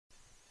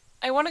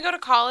I want to go to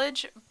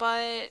college,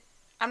 but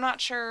I'm not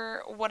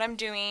sure what I'm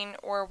doing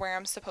or where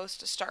I'm supposed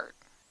to start.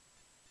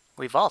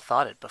 We've all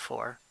thought it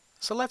before,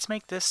 so let's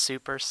make this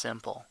super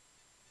simple.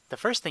 The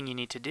first thing you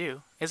need to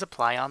do is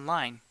apply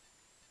online.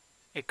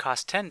 It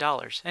costs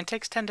 $10 and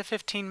takes 10 to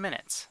 15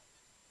 minutes.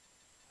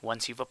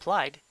 Once you've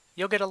applied,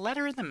 you'll get a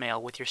letter in the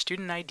mail with your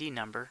student ID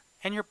number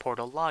and your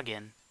portal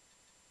login.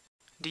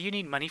 Do you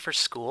need money for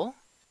school?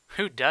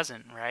 Who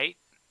doesn't, right?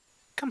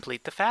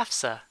 Complete the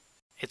FAFSA.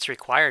 It's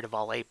required of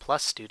all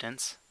A-plus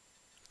students.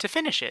 To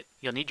finish it,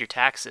 you'll need your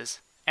taxes,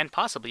 and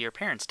possibly your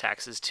parents'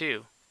 taxes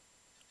too.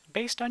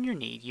 Based on your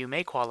need, you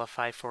may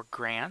qualify for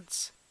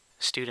grants,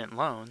 student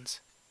loans,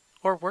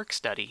 or work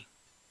study.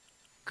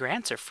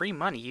 Grants are free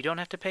money you don't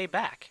have to pay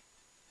back.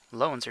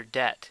 Loans are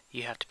debt.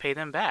 You have to pay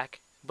them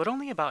back, but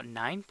only about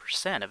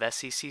 9% of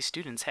SCC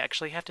students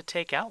actually have to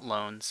take out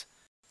loans.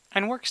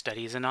 And work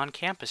study is an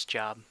on-campus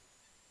job.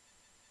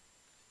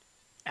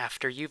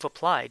 After you've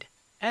applied,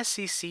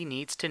 SCC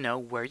needs to know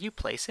where you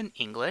place in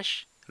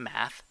English,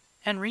 math,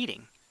 and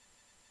reading.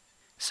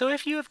 So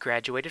if you have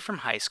graduated from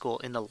high school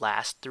in the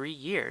last 3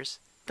 years,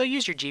 they'll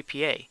use your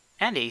GPA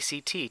and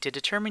ACT to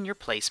determine your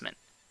placement.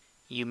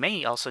 You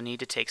may also need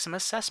to take some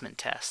assessment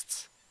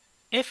tests.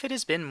 If it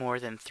has been more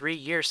than 3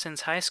 years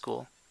since high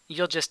school,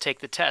 you'll just take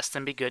the tests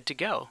and be good to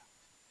go.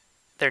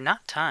 They're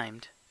not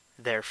timed,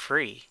 they're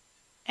free,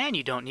 and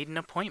you don't need an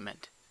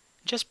appointment.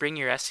 Just bring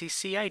your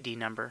SCC ID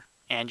number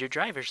and your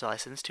driver's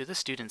license to the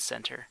Student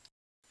Center.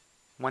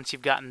 Once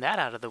you've gotten that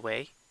out of the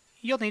way,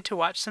 you'll need to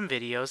watch some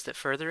videos that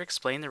further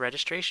explain the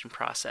registration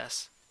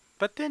process.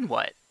 But then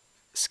what?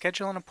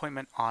 Schedule an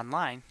appointment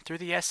online through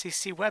the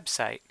SCC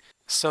website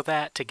so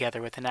that,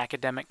 together with an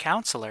academic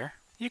counselor,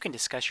 you can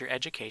discuss your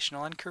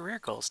educational and career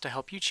goals to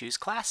help you choose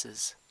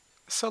classes.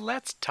 So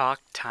let's talk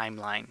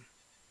timeline.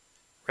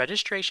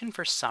 Registration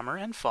for summer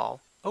and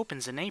fall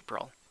opens in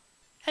April,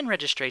 and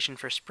registration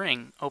for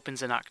spring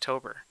opens in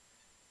October.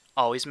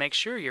 Always make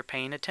sure you're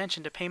paying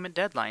attention to payment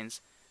deadlines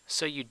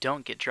so you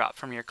don't get dropped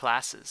from your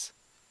classes.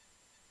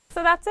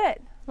 So that's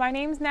it. My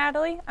name's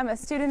Natalie. I'm a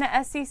student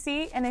at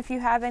SCC, and if you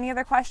have any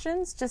other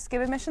questions, just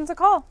give admissions a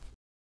call.